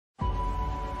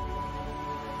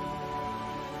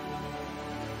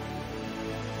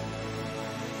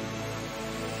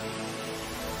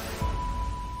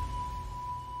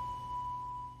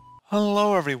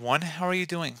Hello everyone, how are you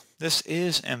doing? This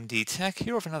is MD Tech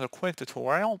here with another quick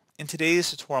tutorial. In today's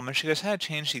tutorial, I'm going to show you guys how to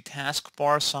change the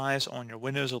taskbar size on your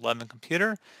Windows 11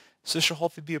 computer. So this should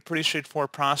hopefully be a pretty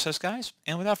straightforward process, guys.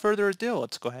 And without further ado,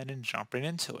 let's go ahead and jump right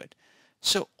into it.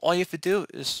 So all you have to do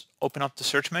is open up the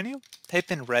search menu,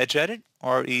 type in regedit,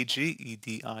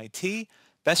 R-E-G-E-D-I-T.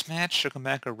 Best match should come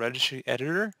back a registry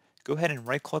editor. Go ahead and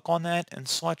right click on that and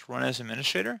select Run as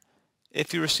Administrator.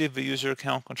 If you receive a user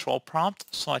account control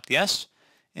prompt, select yes.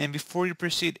 And before you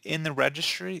proceed in the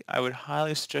registry, I would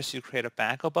highly suggest you create a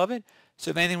backup of it. So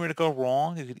if anything were to go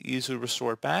wrong, you could easily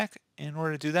restore it back. In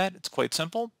order to do that, it's quite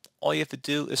simple. All you have to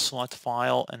do is select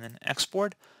File and then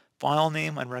Export. File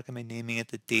name, I'd recommend naming it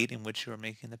the date in which you are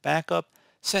making the backup.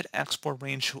 Set export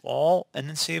range to all, and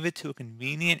then save it to a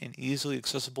convenient and easily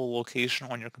accessible location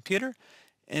on your computer.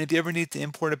 And if you ever need to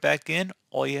import it back in,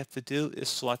 all you have to do is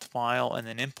select File and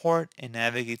then Import and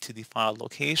navigate to the file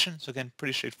location. So again,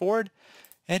 pretty straightforward.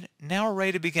 And now we're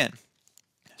ready to begin.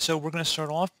 So we're going to start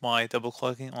off by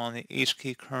double-clicking on the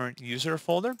HK Current User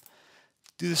folder.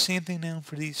 Do the same thing now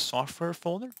for the Software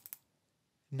folder.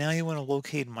 Now you want to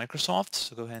locate Microsoft,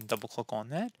 so go ahead and double-click on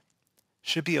that.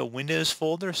 Should be a Windows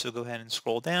folder, so go ahead and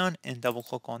scroll down and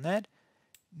double-click on that.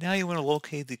 Now you want to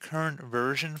locate the current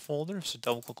version folder, so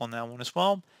double click on that one as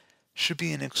well. Should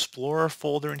be an Explorer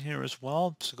folder in here as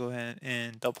well, so go ahead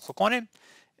and double click on it.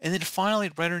 And then finally,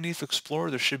 right underneath Explorer,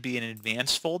 there should be an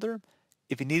Advanced folder.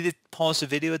 If you need to pause the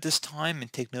video at this time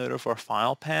and take note of our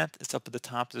file path, it's up at the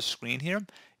top of the screen here.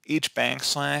 Each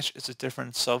backslash is a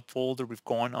different subfolder we've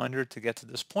gone under to get to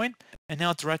this point. And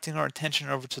now directing our attention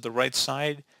over to the right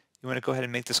side, you want to go ahead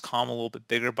and make this column a little bit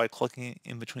bigger by clicking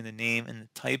in between the name and the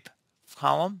type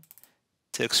column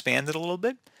to expand it a little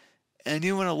bit. And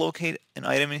you want to locate an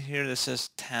item in here that says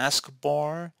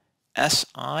taskbar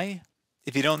SI.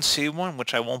 If you don't see one,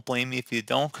 which I won't blame you if you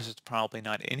don't because it's probably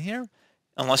not in here,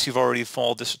 unless you've already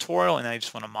followed this tutorial and I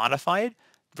just want to modify it,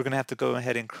 we're going to have to go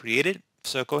ahead and create it.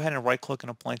 So go ahead and right click in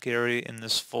a blank area in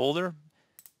this folder,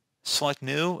 select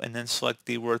new, and then select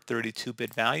the word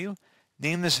 32-bit value.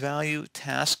 Name this value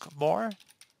taskbar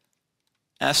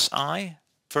SI.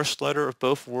 First letter of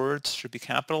both words should be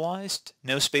capitalized,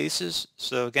 no spaces.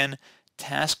 So again,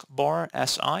 taskbar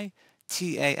SI,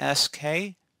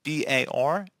 TASKBAR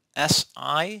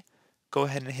SI. Go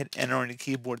ahead and hit enter on the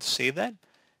keyboard to save that.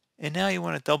 And now you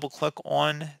want to double click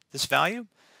on this value.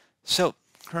 So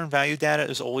current value data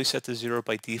is always set to 0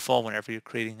 by default whenever you're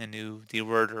creating a new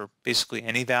dword or basically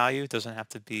any value. It doesn't have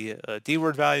to be a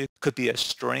dword value. It could be a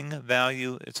string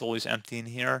value. It's always empty in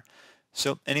here.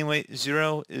 So anyway,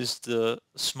 0 is the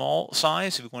small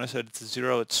size. If you want to set it to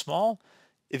 0, it's small.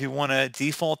 If you want a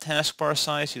default taskbar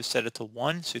size, you set it to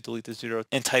 1. So you delete the 0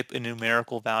 and type a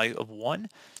numerical value of 1.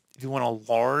 If you want a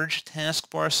large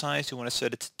taskbar size, you want to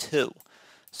set it to 2.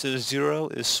 So 0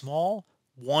 is small,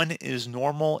 1 is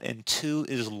normal, and 2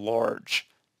 is large.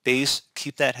 Base,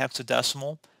 keep that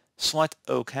hexadecimal. Select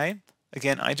OK.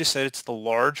 Again, I just set it to the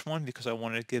large one because I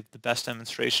wanted to give the best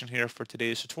demonstration here for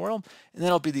today's tutorial, and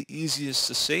that'll be the easiest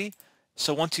to see.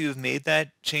 So once you've made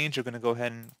that change, you're going to go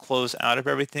ahead and close out of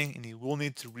everything, and you will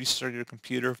need to restart your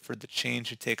computer for the change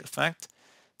to take effect.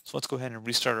 So let's go ahead and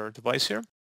restart our device here.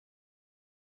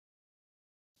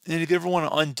 And if you ever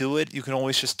want to undo it, you can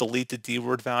always just delete the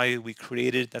dword value we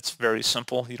created. That's very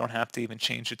simple. You don't have to even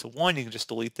change it to 1. You can just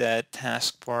delete that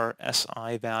taskbar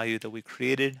SI value that we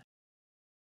created.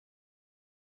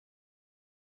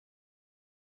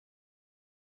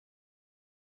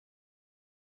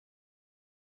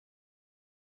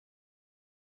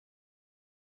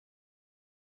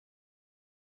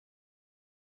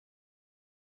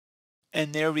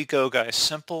 And there we go, guys.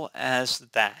 Simple as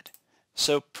that.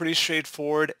 So pretty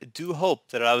straightforward. I do hope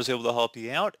that I was able to help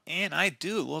you out, and I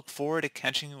do look forward to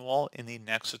catching you all in the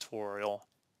next tutorial.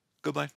 Goodbye.